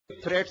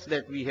threats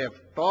that we have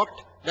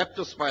talked,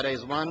 leptospira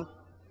is one.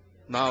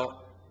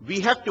 Now, we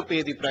have to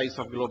pay the price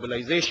of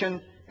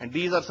globalization, and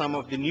these are some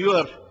of the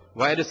newer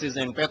viruses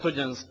and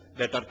pathogens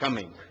that are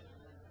coming.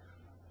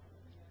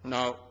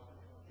 Now,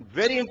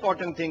 very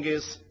important thing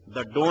is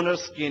the donor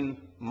skin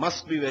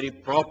must be very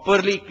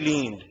properly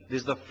cleaned.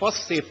 This is the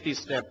first safety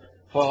step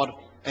for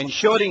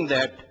ensuring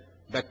that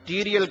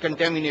bacterial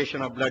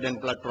contamination of blood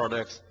and blood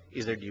products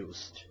is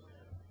reduced.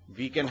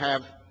 We can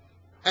have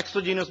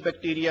exogenous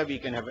bacteria, we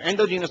can have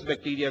endogenous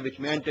bacteria which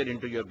may enter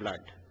into your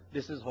blood.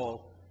 This is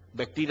how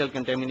bacterial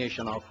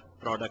contamination of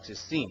products is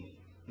seen.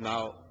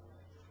 Now,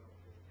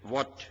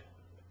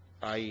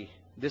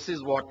 this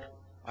is what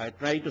I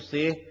try to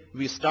say.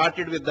 We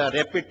started with the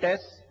rapid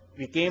test,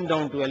 we came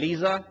down to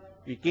ELISA,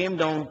 we came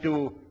down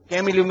to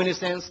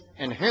chemiluminescence,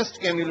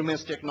 enhanced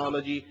chemiluminescence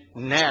technology,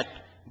 NAT.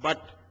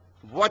 But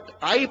what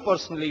I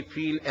personally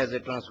feel as a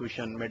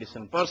transfusion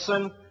medicine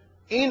person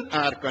in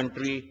our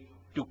country,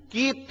 to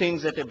keep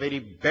things at a very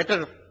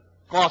better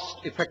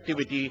cost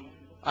effectivity,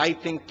 I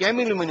think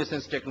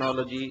chemiluminescence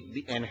technology,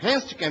 the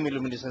enhanced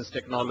chemiluminescence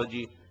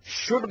technology,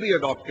 should be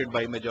adopted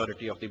by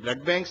majority of the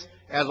blood banks,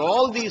 as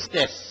all these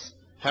tests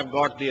have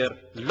got their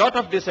lot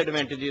of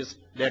disadvantages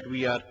that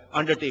we are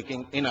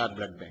undertaking in our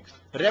blood banks.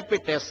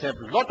 Rapid tests have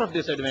lot of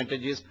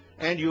disadvantages,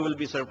 and you will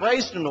be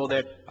surprised to know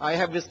that I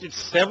have visited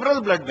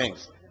several blood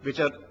banks which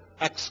are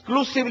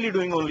exclusively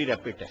doing only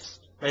rapid tests,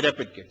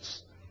 rapid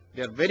kits.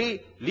 They are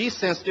very least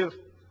sensitive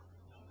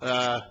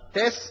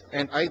tests,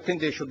 and I think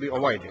they should be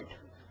avoided.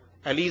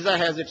 ELISA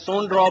has its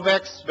own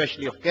drawbacks,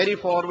 especially of carry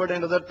forward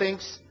and other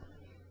things.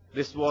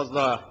 This was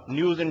the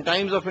news in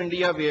Times of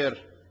India, where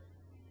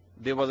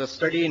there was a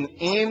study in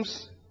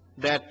AIMS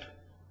that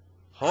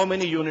how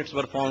many units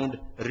were found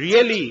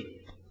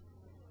really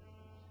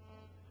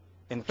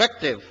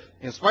infective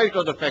in spite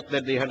of the fact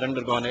that they had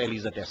undergone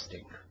ELISA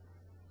testing.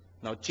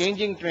 Now,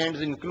 changing trends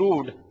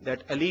include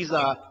that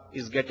ELISA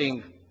is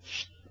getting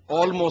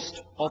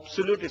almost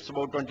obsolete. It's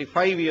about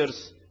 25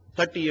 years,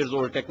 30 years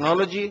old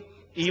technology,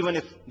 even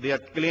if they are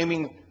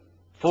claiming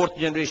fourth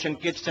generation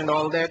kits and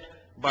all that.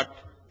 But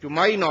to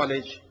my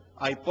knowledge,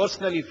 I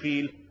personally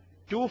feel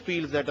two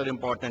fields that are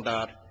important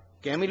are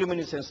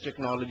chemiluminescence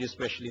technology,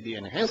 especially the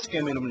enhanced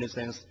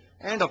chemiluminescence,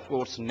 and of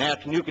course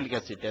NAT, nucleic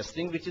acid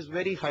testing, which is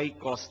very high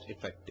cost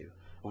effective.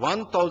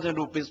 1,000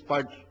 rupees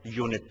per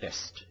unit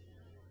test.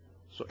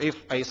 So if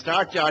I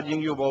start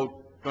charging you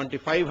about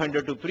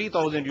 2,500 to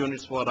 3,000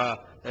 units for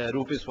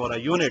rupees for a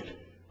unit,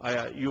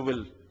 you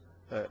will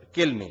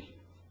kill me.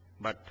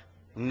 But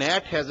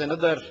NAT has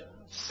another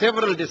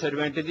several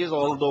disadvantages,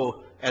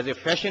 although as a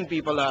fashion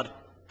people are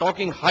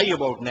talking high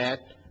about NAT.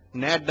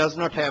 NAT does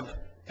not have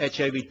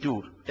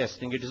HIV-2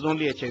 testing, it is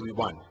only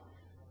HIV-1.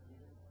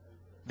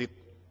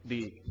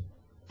 The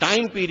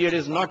time period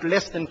is not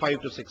less than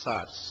 5 to 6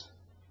 hours.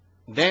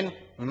 Then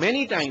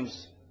many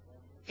times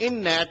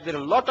in NAT there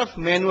are a lot of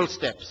manual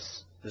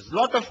steps. There's a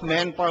lot of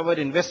manpower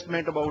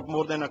investment, about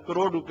more than 1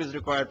 crore rupees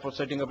required for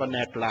setting up a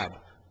NAT lab.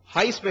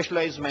 High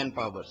specialized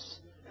manpowers.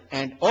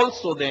 And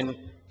also then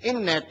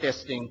in NAT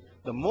testing,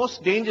 the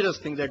most dangerous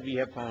thing that we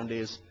have found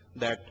is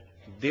that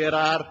there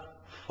are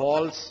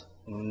false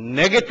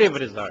negative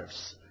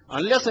results.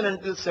 Unless and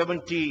until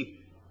 70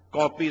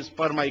 copies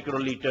per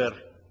microliter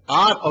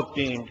are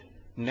obtained,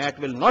 NAT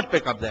will not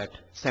pick up that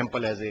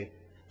sample as a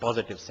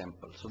positive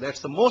sample. So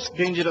that's the most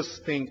dangerous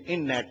thing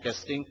in NAT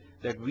testing,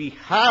 that we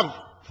have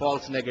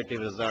false negative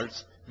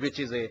results, which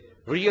is a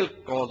real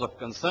cause of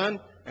concern.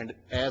 And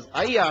as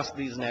I ask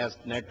these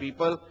NAT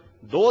people,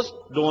 those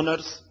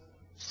donors,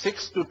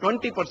 6 to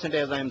 20%,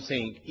 as I am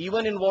saying,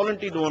 even in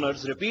voluntary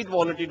donors, repeat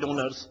voluntary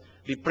donors,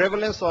 the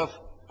prevalence of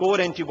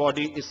core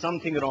antibody is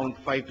something around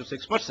 5 to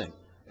 6%,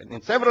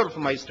 in several of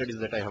my studies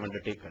that I have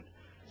undertaken.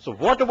 So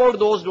what about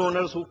those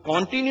donors who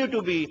continue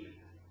to be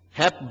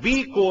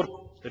B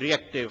core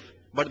reactive,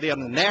 but they are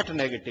NAT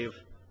negative?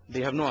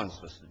 They have no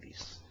answers to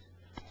these.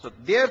 So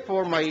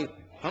therefore, my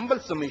humble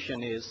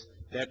submission is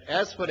that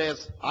as far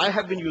as I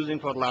have been using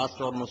for last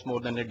almost more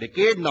than a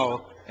decade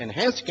now,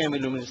 enhanced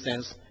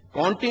chemiluminescence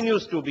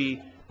continues to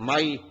be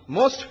my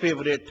most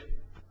favorite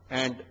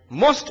and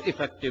most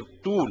effective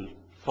tool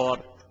for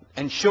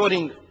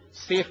ensuring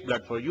safe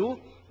blood for you,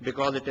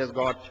 because it has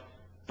got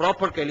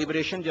proper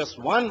calibration. Just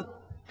one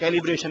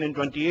calibration in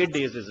 28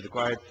 days is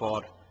required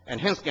for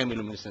enhanced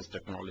chemiluminescence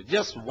technology.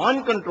 Just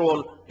one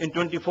control in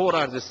 24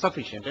 hours is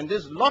sufficient. And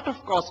there's a lot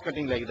of cost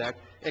cutting like that,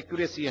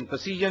 accuracy and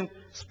precision,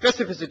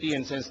 specificity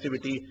and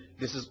sensitivity.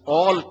 This is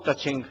all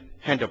touching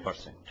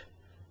 100%.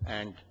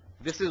 And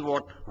this is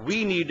what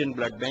we need in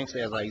blood banks,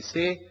 as I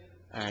say.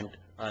 And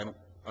I'm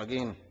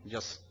again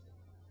just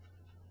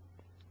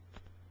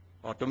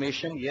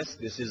automation. Yes,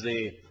 this is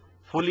a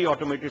fully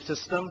automated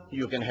system.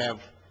 You can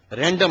have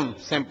random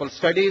sample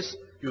studies.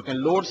 You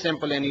can load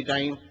sample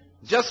anytime.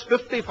 Just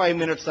 55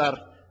 minutes are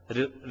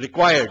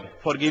required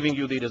for giving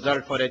you the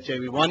result for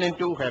HIV 1 and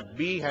 2, Hep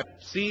B,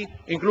 Hep C,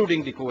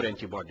 including the core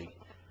antibody.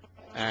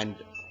 And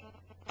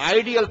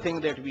ideal thing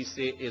that we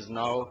say is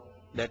now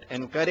that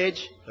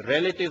encourage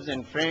relatives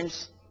and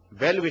friends,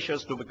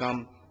 well-wishers to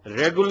become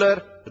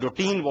regular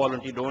routine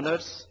voluntary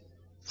donors,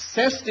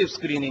 sensitive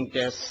screening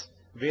tests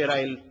where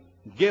I'll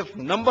give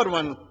number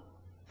one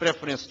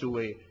preference to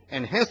a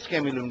enhanced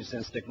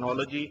chemiluminescence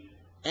technology,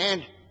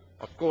 and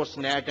of course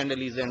NAT and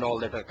ELISA and all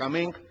that are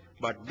coming,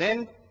 but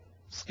then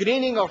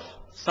screening of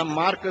some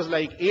markers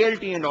like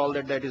ALT and all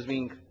that is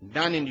being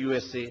done in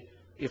USA.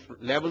 If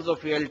levels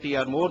of ALT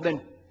are more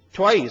than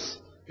twice,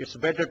 it's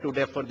better to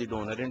defer the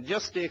donor, and it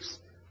just takes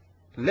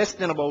less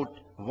than about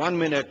 1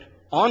 minute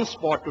on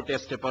spot to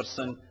test a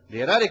person.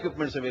 There are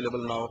equipments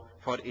available now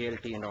for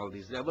ALT and all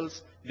these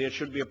levels. There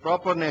should be a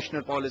proper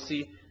national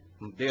policy.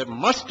 There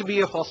must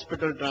be a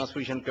hospital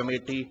transfusion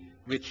committee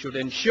which should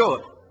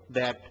ensure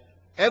that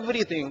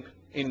everything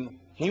in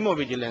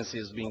hemovigilance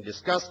is being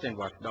discussed and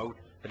worked out.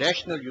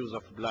 Rational use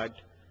of blood.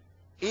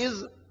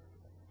 Is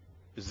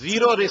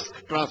zero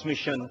risk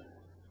transmission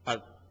a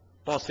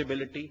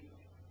possibility?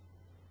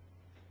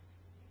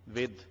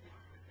 With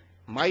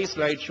my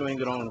slide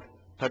showing around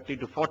 30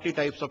 to 40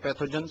 types of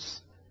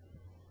pathogens,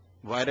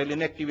 viral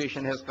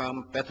inactivation has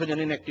come, pathogen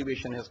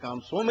inactivation has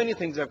come, so many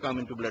things have come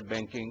into blood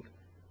banking,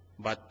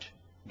 but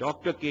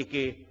Dr.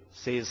 KK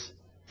says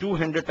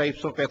 200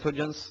 types of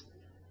pathogens.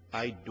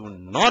 I do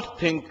not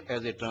think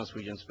as a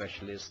transfusion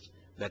specialist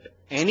that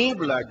any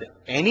blood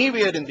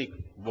anywhere in the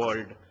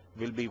world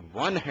will be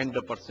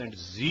 100%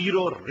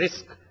 zero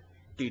risk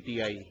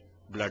TTI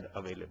blood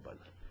available.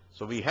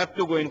 So we have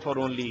to go in for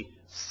only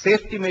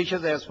safety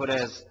measures as far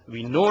as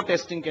we know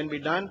testing can be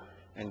done,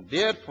 and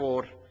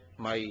therefore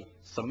my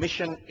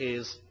submission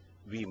is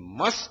we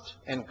must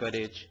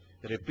encourage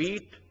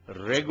repeat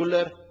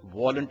regular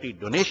voluntary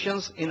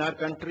donations in our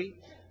country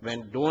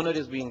when donor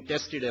is being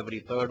tested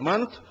every third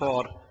month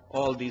for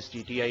all these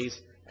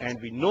TTIs,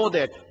 and we know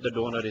that the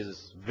donor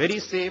is very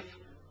safe.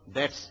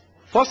 That's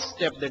first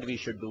step that we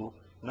should do.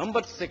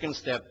 Second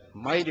step,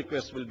 my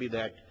request will be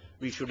that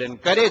we should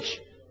encourage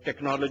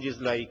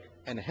technologies like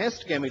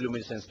enhanced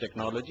chemiluminescence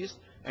technologies,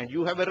 and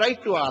you have a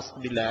right to ask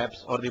the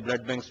labs or the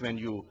blood banks when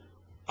you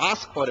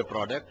ask for a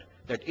product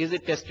that is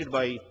it tested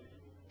by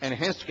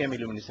enhanced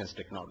chemiluminescence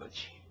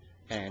technology.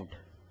 And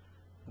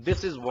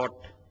this is what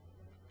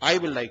I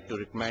will like to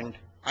recommend.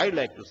 I'd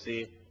like to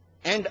say,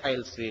 and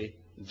I'll say,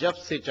 जब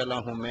से चला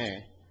हूं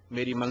मैं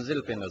मेरी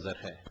मंजिल पे नजर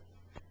है.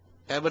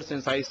 Ever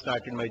since I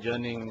started my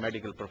journey in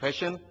medical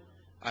profession,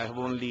 I have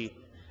only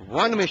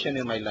one mission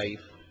in my life.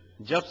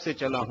 जब से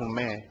चला हूं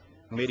मैं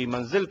मेरी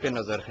मंजिल पे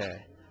नजर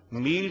है,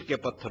 मील के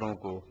पत्थरों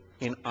को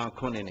इन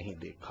आंखों ने नहीं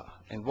देखा.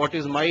 And what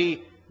is my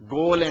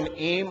goal and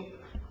aim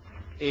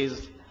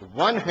is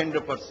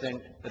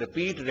 100%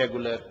 repeat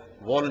regular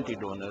voluntary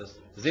donors.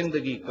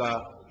 जिंदगी का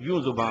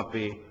यूं जुबां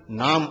पे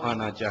नाम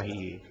आना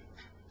चाहिए,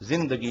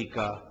 जिंदगी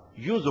का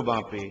यूं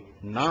जुबां पे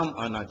नाम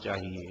आना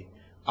चाहिए,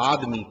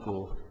 आदमी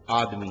को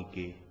आदमी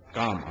के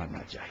काम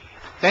आना चाहिए.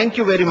 Thank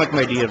you very much,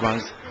 my dear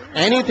ones.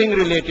 Anything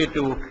related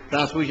to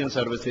transfusion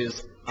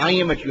services, I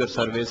am at your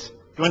service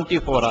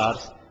 24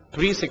 hours,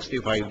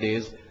 365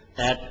 days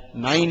at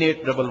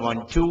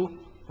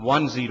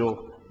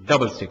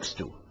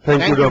 9811210662.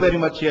 Thank you very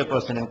much,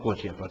 Chairperson and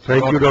Co-Chairperson.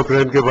 Thank you,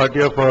 Dr. N.K.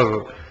 Bhatia,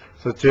 for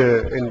such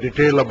in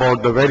detail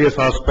about the various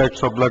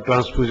aspects of blood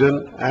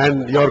transfusion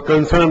and your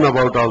concern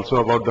about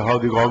also about how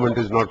the government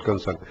is not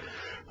concerned.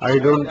 I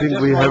don't think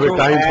we have a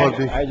time for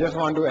the... I just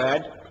want to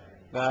add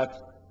that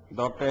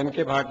Dr.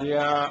 N.K.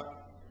 Bhatia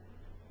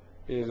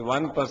is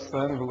one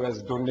person who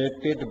has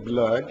donated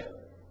blood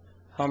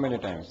how many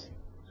times?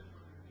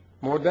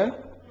 More than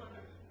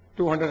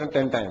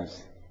 210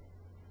 times.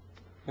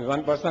 He's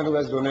one person who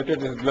has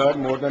donated his blood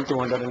more than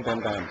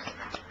 210 times.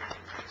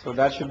 So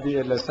that should be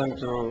a lesson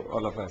to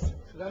all of us.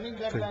 Running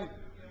that bank.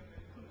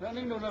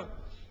 Running donor.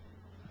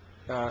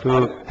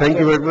 So, thank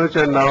you very much,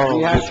 and now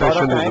we the have short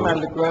of session is time. over.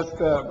 I'll request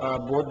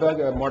both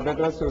the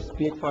moderators to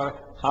speak for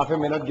half a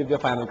minute, give their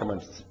final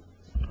comments.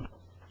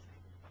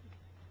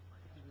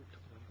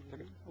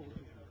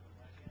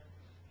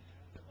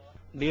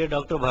 Dear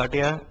Dr.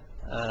 Bhatia,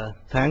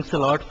 thanks a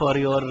lot for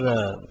your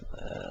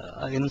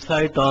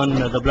insight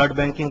on the blood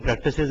banking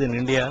practices in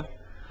India.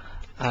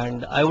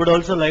 And I would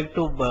also like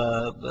to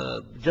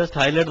just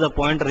highlight the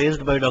point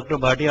raised by Dr.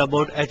 Bhatia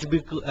about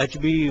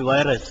HB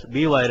virus,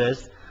 B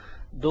virus.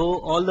 Though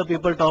all the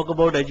people talk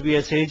about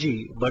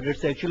HBsAg, but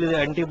it's actually the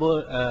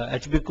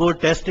HB core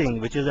testing,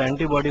 which is the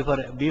antibody for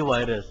B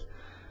virus,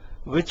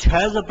 which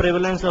has a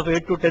prevalence of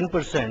 8 to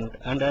 10%.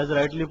 And as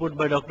rightly put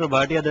by Dr.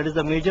 Bhatia, that is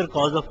the major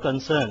cause of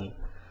concern.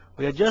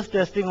 We are just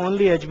testing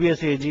only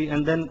HBsAg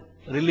and then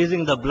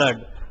releasing the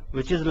blood,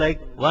 which is like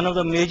one of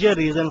the major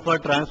reasons for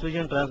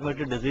transfusion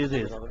transmitted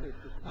diseases.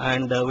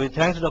 And we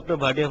thanks Dr.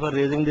 Bhatia for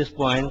raising this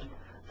point.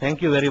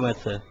 Thank you very much,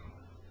 sir.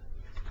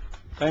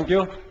 Thank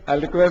you. I'll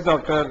request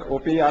Dr.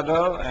 O.P.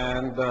 Yadav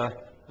and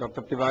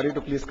Dr. Tiwari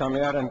to please come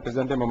here and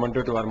present a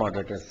memento to our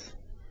moderators.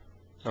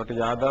 Dr.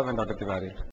 Yadav and Dr. Tiwari.